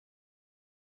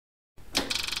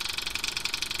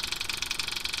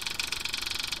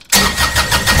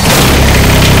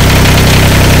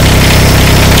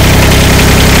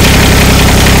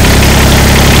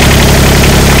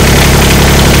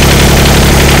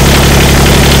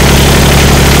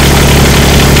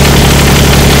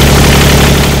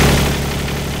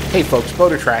Hey folks,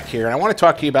 BotaTrac here, and I want to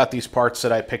talk to you about these parts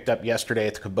that I picked up yesterday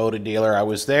at the Kubota dealer. I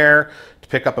was there to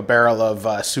pick up a barrel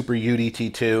of Super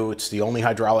UDT2. It's the only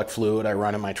hydraulic fluid I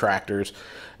run in my tractors,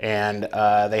 and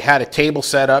they had a table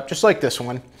set up just like this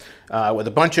one with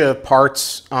a bunch of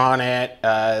parts on it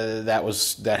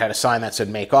that had a sign that said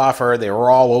 "Make Offer." They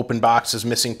were all open boxes,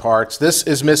 missing parts. This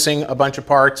is missing a bunch of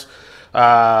parts,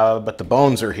 but the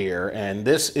bones are here, and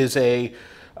this is a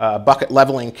bucket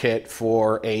leveling kit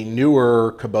for a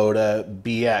newer Kubota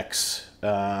BX.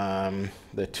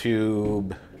 The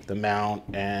tube, the mount,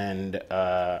 and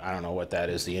I don't know what that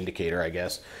is, the indicator, I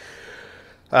guess.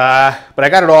 But I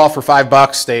got it all for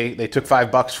 $5. They took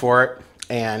 $5 for it,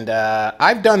 and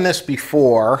I've done this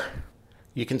before.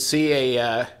 You can see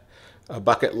a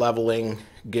bucket leveling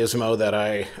gizmo that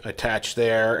I attached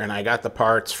there, and I got the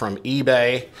parts from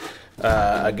eBay.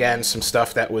 Again, some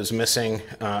stuff that was missing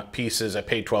pieces. I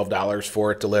paid $12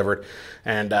 for it delivered,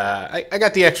 and I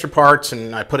got the extra parts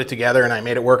and I put it together and I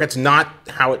made it work. It's not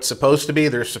how it's supposed to be.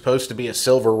 There's supposed to be a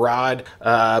silver rod,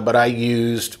 but I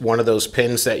used one of those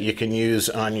pins that you can use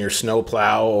on your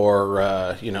snowplow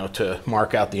or you know, to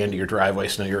mark out the end of your driveway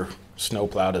so your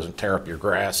snowplow doesn't tear up your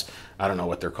grass. I don't know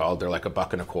what they're called. They're like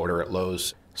 $1.25 at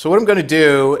Lowe's. So what I'm going to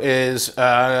do is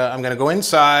I'm going to go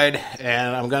inside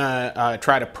and I'm going to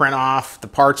try to print off the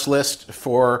parts list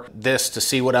for this to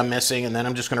see what I'm missing, and then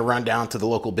I'm just going to run down to the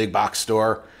local big box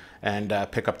store and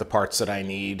pick up the parts that I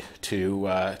need to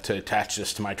attach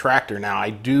this to my tractor. Now,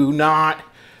 I do not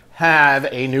have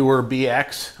a newer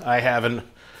BX. I have a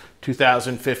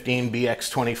 2015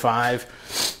 BX25.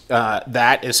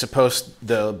 That is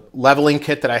the leveling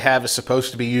kit that I have is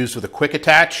supposed to be used with a quick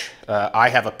attach. I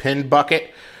have a pinned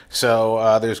bucket,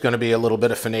 so there's going to be a little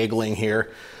bit of finagling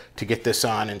here to get this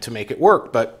on and to make it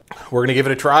work, but we're going to give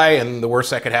it a try, and the worst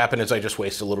that could happen is I just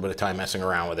waste a little bit of time messing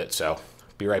around with it, so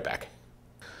be right back.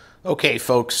 Okay,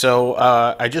 folks, so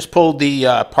I just pulled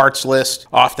the parts list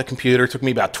off the computer. It took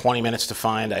me about 20 minutes to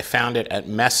find. I found it at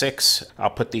Messick's.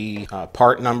 I'll put the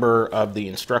part number of the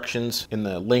instructions in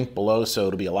the link below, so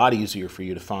it'll be a lot easier for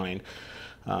you to find.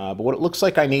 But what it looks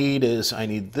like I need is I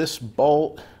need this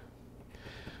bolt.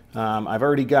 I've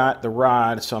already got the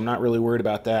rod, so I'm not really worried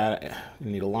about that. I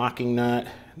need a locking nut,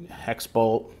 hex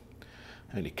bolt,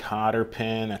 I need a cotter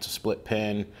pin, that's a split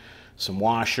pin, some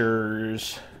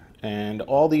washers, and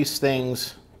all these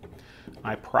things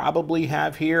I probably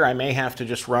have here. I may have to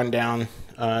just run down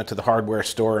to the hardware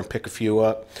store and pick a few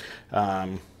up.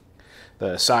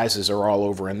 The sizes are all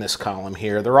over in this column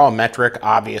here. They're all metric,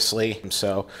 obviously.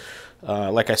 So,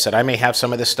 like I said, I may have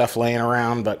some of this stuff laying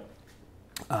around, but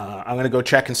I'm going to go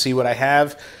check and see what I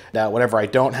have. Whatever I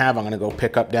don't have, I'm going to go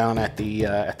pick up down at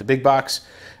the big box,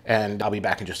 and I'll be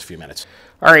back in just a few minutes.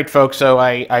 All right, folks, so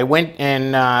I went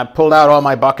and pulled out all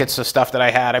my buckets of stuff that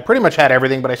I had. I pretty much had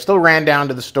everything, but I still ran down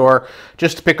to the store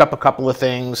just to pick up a couple of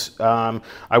things.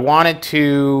 I wanted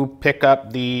to pick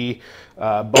up the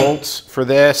bolts for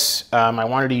this. I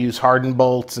wanted to use hardened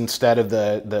bolts instead of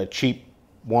the cheap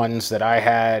ones that I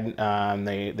had.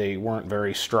 They weren't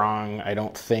very strong, I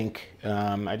don't think.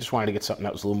 I just wanted to get something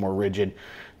that was a little more rigid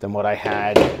than what I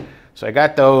had. So I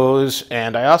got those,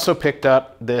 and I also picked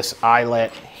up this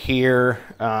eyelet here.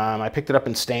 I picked it up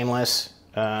in stainless.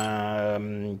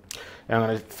 And I'm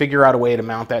going to figure out a way to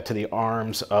mount that to the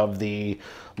arms of the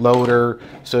loader.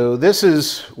 So this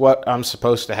is what I'm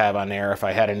supposed to have on there if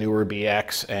I had a newer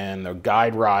BX, and the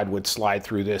guide rod would slide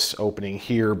through this opening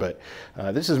here, but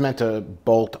this is meant to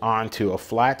bolt onto a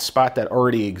flat spot that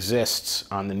already exists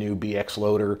on the new BX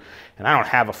loader, and I don't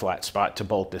have a flat spot to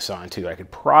bolt this onto. I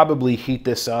could probably heat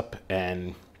this up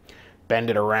and bend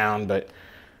it around, but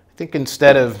I think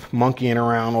instead of monkeying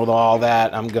around with all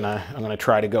that, I'm gonna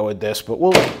try to go with this, but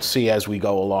we'll see as we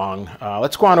go along.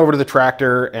 Let's go on over to the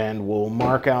tractor and we'll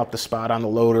mark out the spot on the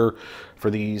loader for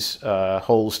these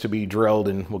holes to be drilled,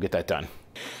 and we'll get that done.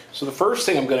 So the first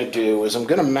thing I'm gonna do is I'm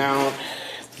gonna mount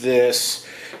this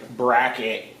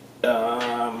bracket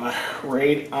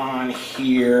right on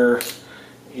here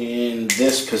in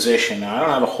this position. Now, I don't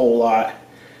have a whole lot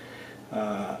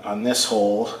on this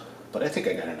hole, but I think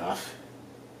I got enough.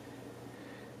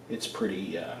 It's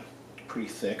pretty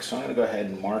thick, so I'm going to go ahead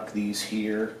and mark these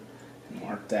here, and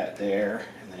mark that there,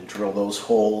 and then drill those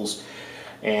holes.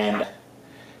 And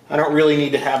I don't really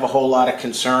need to have a whole lot of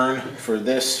concern for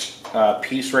this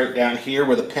piece right down here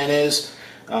where the pin is,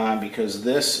 because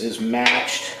this is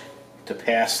matched to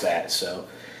pass that. So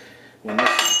when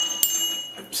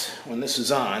this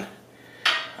is on,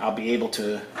 I'll be able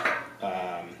to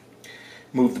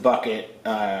move the bucket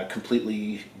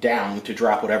completely down to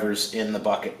drop whatever's in the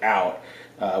bucket out.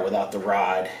 without the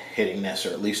rod hitting this,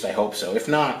 or at least I hope so. If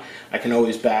not, I can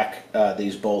always back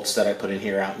these bolts that I put in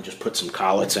here out and just put some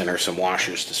collets in or some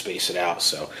washers to space it out.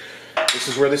 So this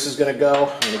is where this is going to go.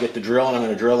 I'm going to get the drill and I'm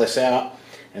going to drill this out,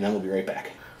 and then we'll be right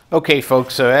back. Okay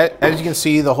folks, so as you can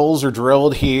see, the holes are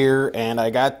drilled here, and I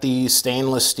got these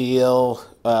stainless steel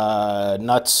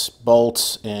nuts,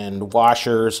 bolts, and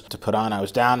washers to put on. I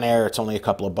was down there, it's only a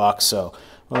couple of bucks, so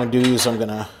what I'm going to do is I'm going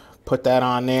to put that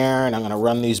on there, and I'm going to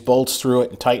run these bolts through it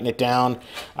and tighten it down.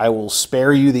 I will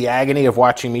spare you the agony of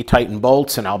watching me tighten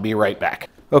bolts, and I'll be right back.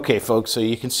 Okay folks, so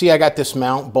you can see I got this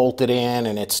mount bolted in,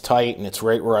 and it's tight, and it's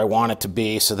right where I want it to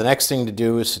be. So the next thing to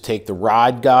do is to take the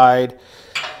rod guide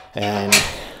and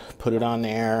put it on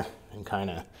there and kind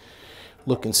of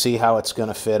look and see how it's going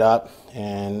to fit up.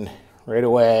 And right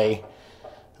away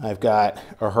I've got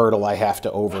a hurdle I have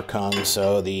to overcome.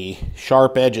 So the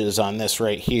sharp edges on this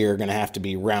right here are going to have to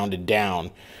be rounded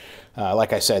down.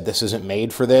 Like I said, this isn't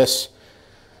made for this,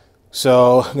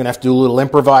 so I'm going to have to do a little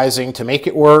improvising to make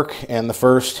it work. And the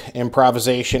first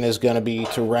improvisation is going to be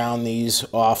to round these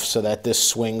off so that this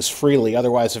swings freely.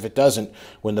 Otherwise, if it doesn't,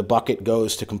 when the bucket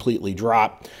goes to completely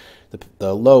drop,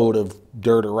 the load of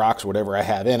dirt or rocks or whatever I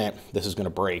have in it, this is going to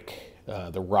break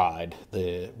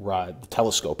the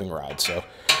telescoping rod. So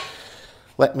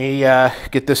let me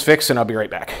get this fixed and I'll be right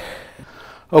back.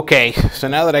 Okay, so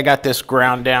now that I got this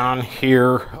ground down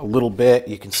here a little bit,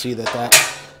 you can see that that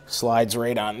slides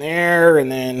right on there,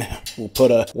 and then we'll put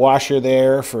a washer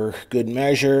there for good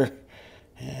measure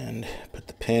and put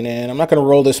the pin in. I'm not going to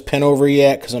roll this pin over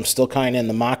yet because I'm still kind of in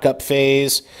the mock-up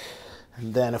phase.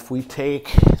 And then if we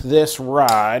take this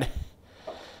rod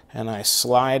and I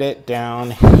slide it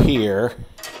down here,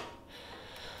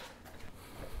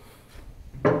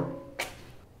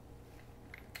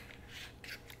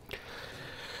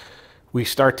 we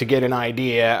start to get an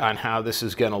idea on how this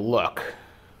is going to look.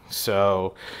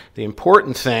 So the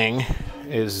important thing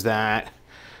is that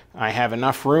I have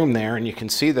enough room there, and you can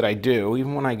see that I do.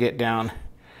 Even when I get down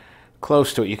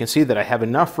close to it, you can see that I have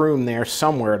enough room there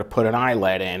somewhere to put an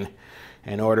eyelet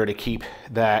in order to keep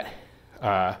that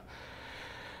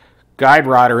guide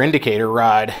rod or indicator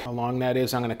rod, how long that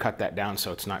is, I'm going to cut that down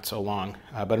so it's not so long.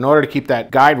 But in order to keep that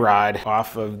guide rod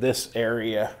off of this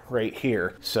area right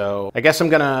here. So I guess I'm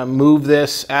going to move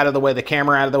this out of the way, the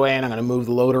camera out of the way, and I'm going to move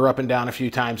the loader up and down a few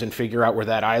times and figure out where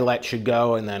that eyelet should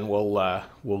go, and then we'll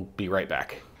be right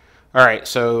back. All right,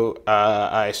 so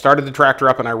I started the tractor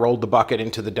up and I rolled the bucket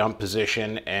into the dump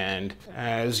position, and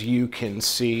as you can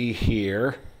see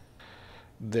here,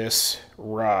 this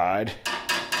rod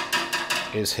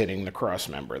is hitting the cross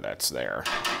member that's there,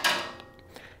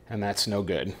 and that's no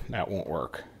good. That won't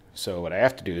work. So what I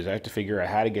have to do is I have to figure out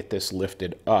how to get this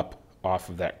lifted up off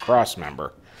of that cross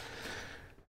member.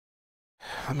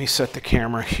 Let me set the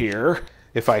camera here.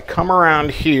 If I come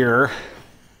around here,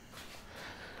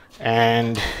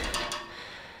 and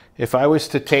if I was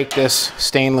to take this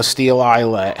stainless steel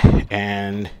eyelet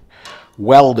and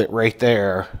weld it right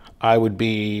there, I would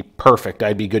be perfect.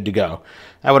 I'd be good to go.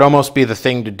 That would almost be the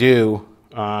thing to do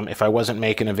if I wasn't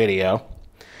making a video,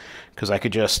 because I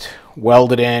could just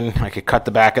weld it in, I could cut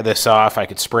the back of this off, I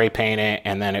could spray paint it,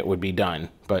 and then it would be done.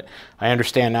 But I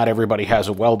understand not everybody has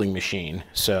a welding machine,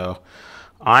 so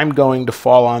I'm going to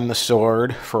fall on the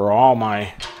sword for all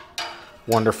my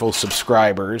wonderful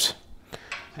subscribers,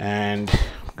 and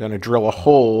I'm going to drill a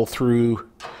hole through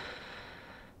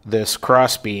this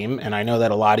cross beam, and I know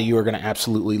that a lot of you are going to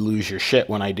absolutely lose your shit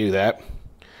when I do that,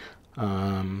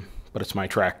 but it's my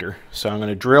tractor. So I'm going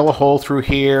to drill a hole through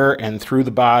here and through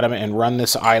the bottom and run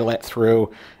this eyelet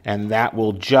through, and that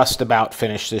will just about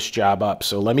finish this job up.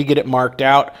 So let me get it marked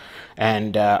out,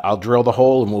 and I'll drill the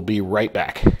hole and we'll be right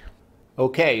back.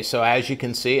 Okay, so as you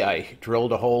can see, I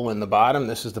drilled a hole in the bottom.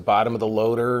 This is the bottom of the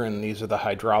loader, and these are the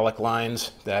hydraulic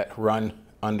lines that run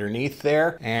underneath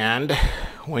there. And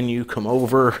when you come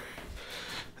over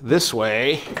this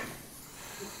way,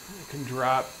 I can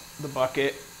drop the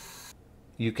bucket.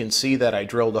 You can see that I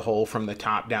drilled a hole from the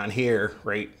top down here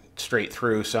right straight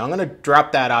through. So I'm going to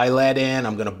drop that eyelet in,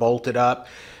 I'm going to bolt it up,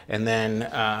 and then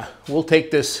we'll take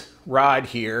this rod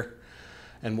here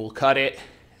and we'll cut it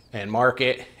and mark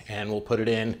it, and we'll put it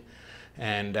in,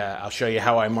 and I'll show you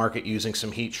how I mark it using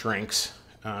some heat shrinks,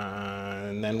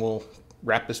 and then we'll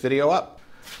wrap this video up.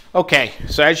 Okay,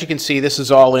 so as you can see, this is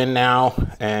all in now,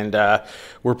 and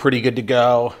we're pretty good to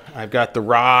go. I've got the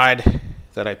rod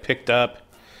that I picked up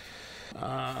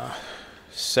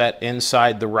set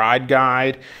inside the rod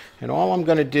guide, and all I'm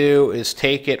going to do is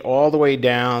take it all the way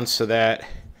down so that,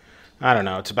 I don't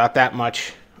know, it's about that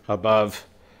much above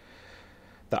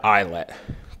the eyelet.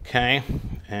 Okay,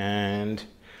 and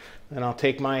then I'll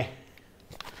take my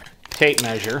tape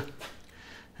measure,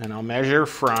 and I'll measure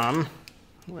from,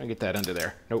 where do I get that under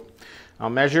there? Nope. I'll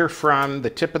measure from the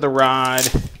tip of the rod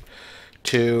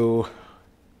to,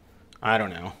 I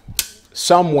don't know,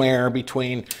 somewhere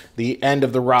between the end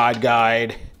of the rod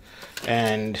guide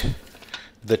and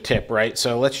the tip, right?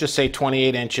 So let's just say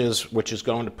 28 inches, which is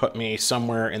going to put me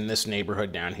somewhere in this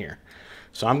neighborhood down here.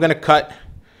 So I'm going to cut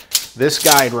this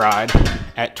guide rod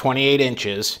at 28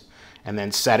 inches and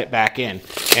then set it back in.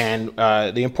 And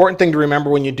the important thing to remember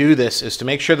when you do this is to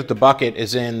make sure that the bucket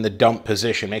is in the dump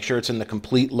position. Make sure it's in the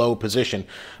complete low position,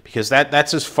 because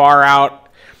that's as far out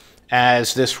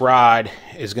as this rod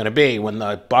is going to be. When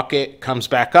the bucket comes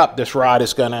back up, this rod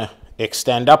is going to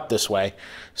extend up this way.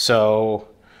 So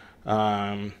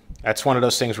that's one of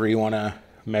those things where you want to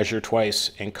measure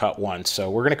twice and cut once. So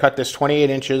we're going to cut this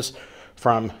 28 inches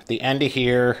from the end of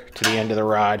here to the end of the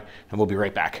rod, and we'll be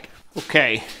right back.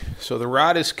 Okay, so the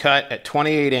rod is cut at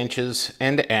 28 inches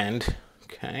end to end,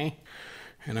 okay,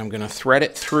 and I'm going to thread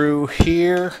it through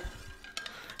here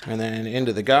and then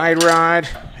into the guide rod,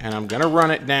 and I'm going to run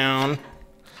it down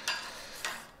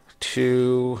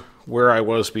to where I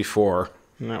was before,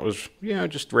 and that was, you know,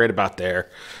 just right about there.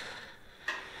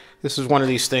 This is one of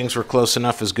these things where close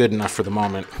enough is good enough for the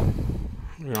moment.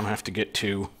 We don't have to get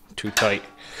too tight.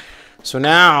 So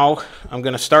now I'm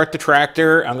going to start the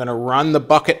tractor, I'm going to run the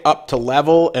bucket up to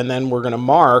level, and then we're going to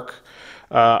mark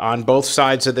on both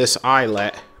sides of this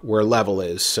eyelet where level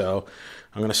is. So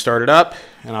I'm going to start it up,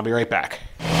 and I'll be right back.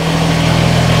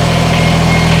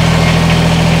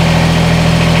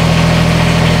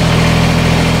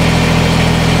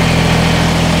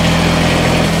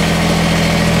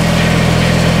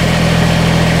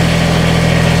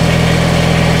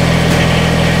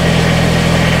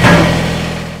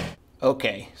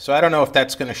 Okay, so I don't know if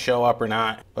that's going to show up or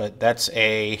not, but that's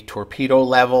a torpedo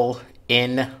level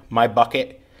in my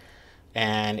bucket,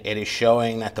 and it is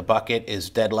showing that the bucket is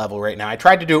dead level right now. I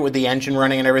tried to do it with the engine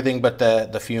running and everything, but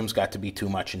the fumes got to be too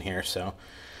much in here. So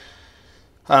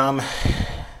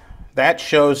that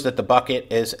shows that the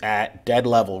bucket is at dead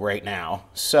level right now.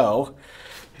 So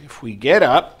if we get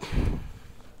up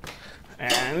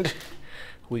and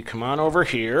we come on over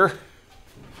here,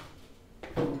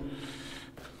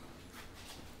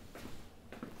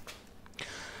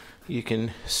 you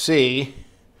can see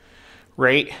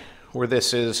right where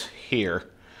this is here.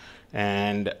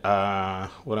 And what I'm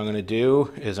going to do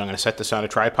is I'm going to set this on a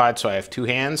tripod so I have two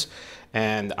hands,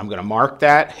 and I'm going to mark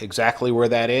that exactly where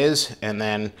that is, and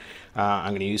then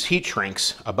I'm going to use heat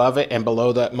shrinks above it and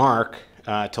below that mark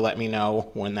to let me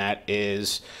know when that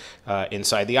is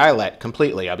inside the eyelet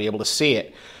completely. I'll be able to see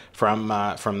it from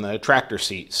the tractor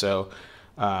seat. So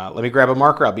let me grab a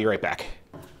marker. I'll be right back.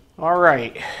 All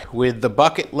right, with the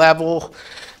bucket level,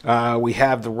 we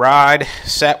have the rod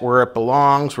set where it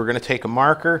belongs. We're going to take a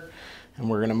marker, and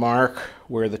we're going to mark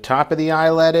where the top of the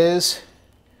eyelet is,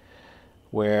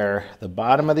 where the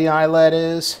bottom of the eyelet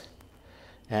is,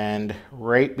 and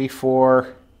right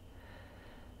where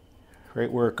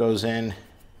it goes in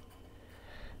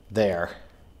there.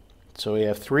 So we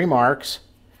have 3 marks.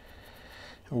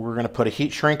 We're going to put a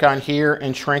heat shrink on here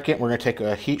and shrink it. We're going to take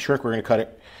a heat shrink, we're going to cut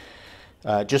it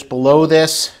just below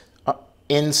this,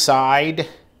 inside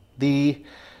the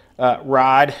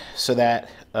rod, so that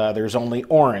there's only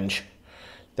orange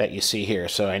that you see here.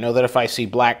 So I know that if I see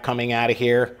black coming out of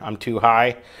here, I'm too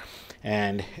high,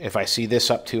 and if I see this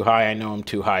up too high, I know I'm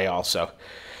too high also.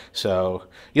 So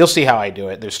you'll see how I do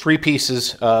it. There's 3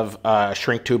 pieces of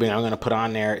shrink tubing I'm going to put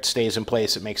on there. It stays in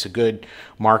place. It makes a good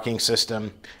marking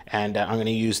system, and I'm going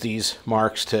to use these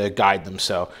marks to guide them.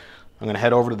 So I'm going to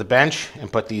head over to the bench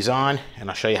and put these on, and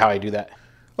I'll show you how I do that.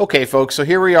 Okay, folks, so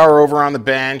here we are over on the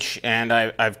bench, and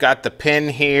I've got the pin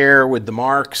here with the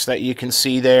marks that you can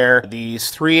see there.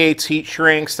 These 3/8 heat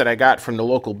shrinks that I got from the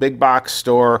local big box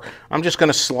store, I'm just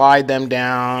going to slide them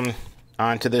down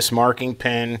onto this marking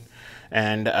pin,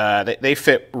 and they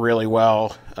fit really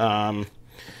well.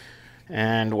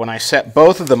 And when I set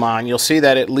both of them on, you'll see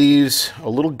that it leaves a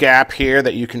little gap here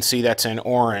that you can see that's in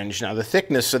orange. Now the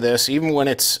thickness of this, even when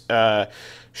it's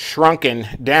shrunken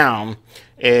down,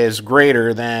 is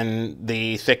greater than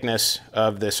the thickness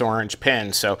of this orange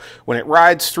pin. So when it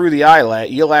rides through the eyelet,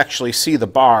 you'll actually see the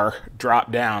bar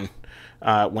drop down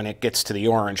when it gets to the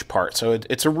orange part. So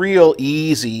it's a real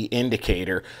easy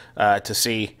indicator to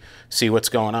see what's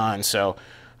going on. So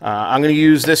I'm going to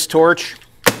use this torch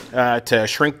to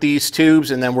shrink these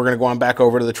tubes, and then we're going to go on back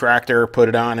over to the tractor, put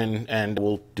it on, and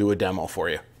we'll do a demo for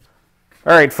you.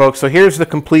 All right, folks, so here's the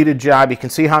completed job. You can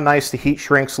see how nice the heat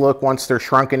shrinks look once they're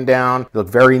shrunken down. They look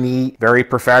very neat, very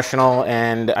professional,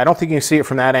 and I don't think you can see it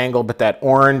from that angle, but that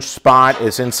orange spot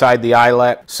is inside the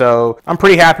eyelet. So I'm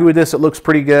pretty happy with this. It looks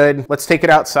pretty good. Let's take it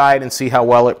outside and see how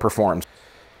well it performs.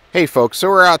 Hey folks, so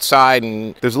we're outside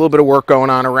and there's a little bit of work going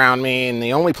on around me, and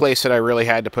the only place that I really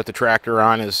had to put the tractor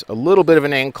on is a little bit of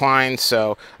an incline,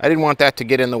 so I didn't want that to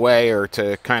get in the way or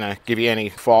to kind of give you any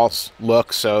false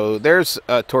look. So there's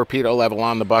a torpedo level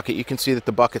on the bucket. You can see that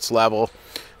the bucket's level,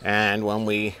 and when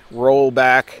we roll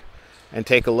back and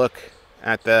take a look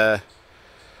at the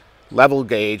level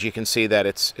gauge, you can see that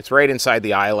it's right inside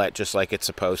the eyelet just like it's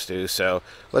supposed to. So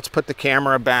let's put the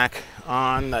camera back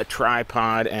on the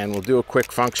tripod and we'll do a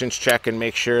quick functions check and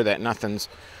make sure that nothing's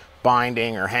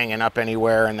binding or hanging up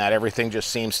anywhere and that everything just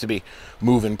seems to be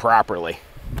moving properly.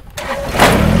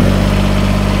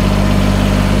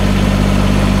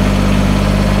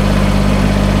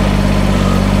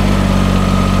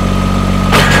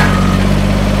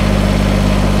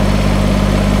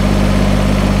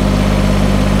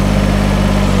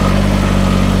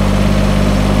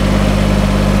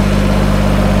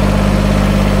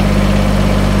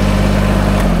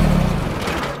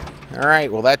 All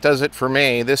right, well that does it for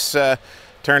me. This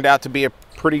turned out to be a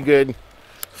pretty good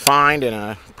find and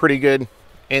a pretty good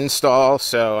install,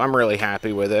 so I'm really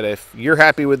happy with it. If you're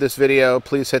happy with this video,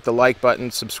 please hit the like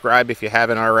button, subscribe if you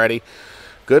haven't already.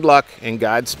 Good luck and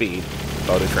Godspeed.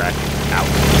 BotaTrac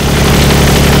out.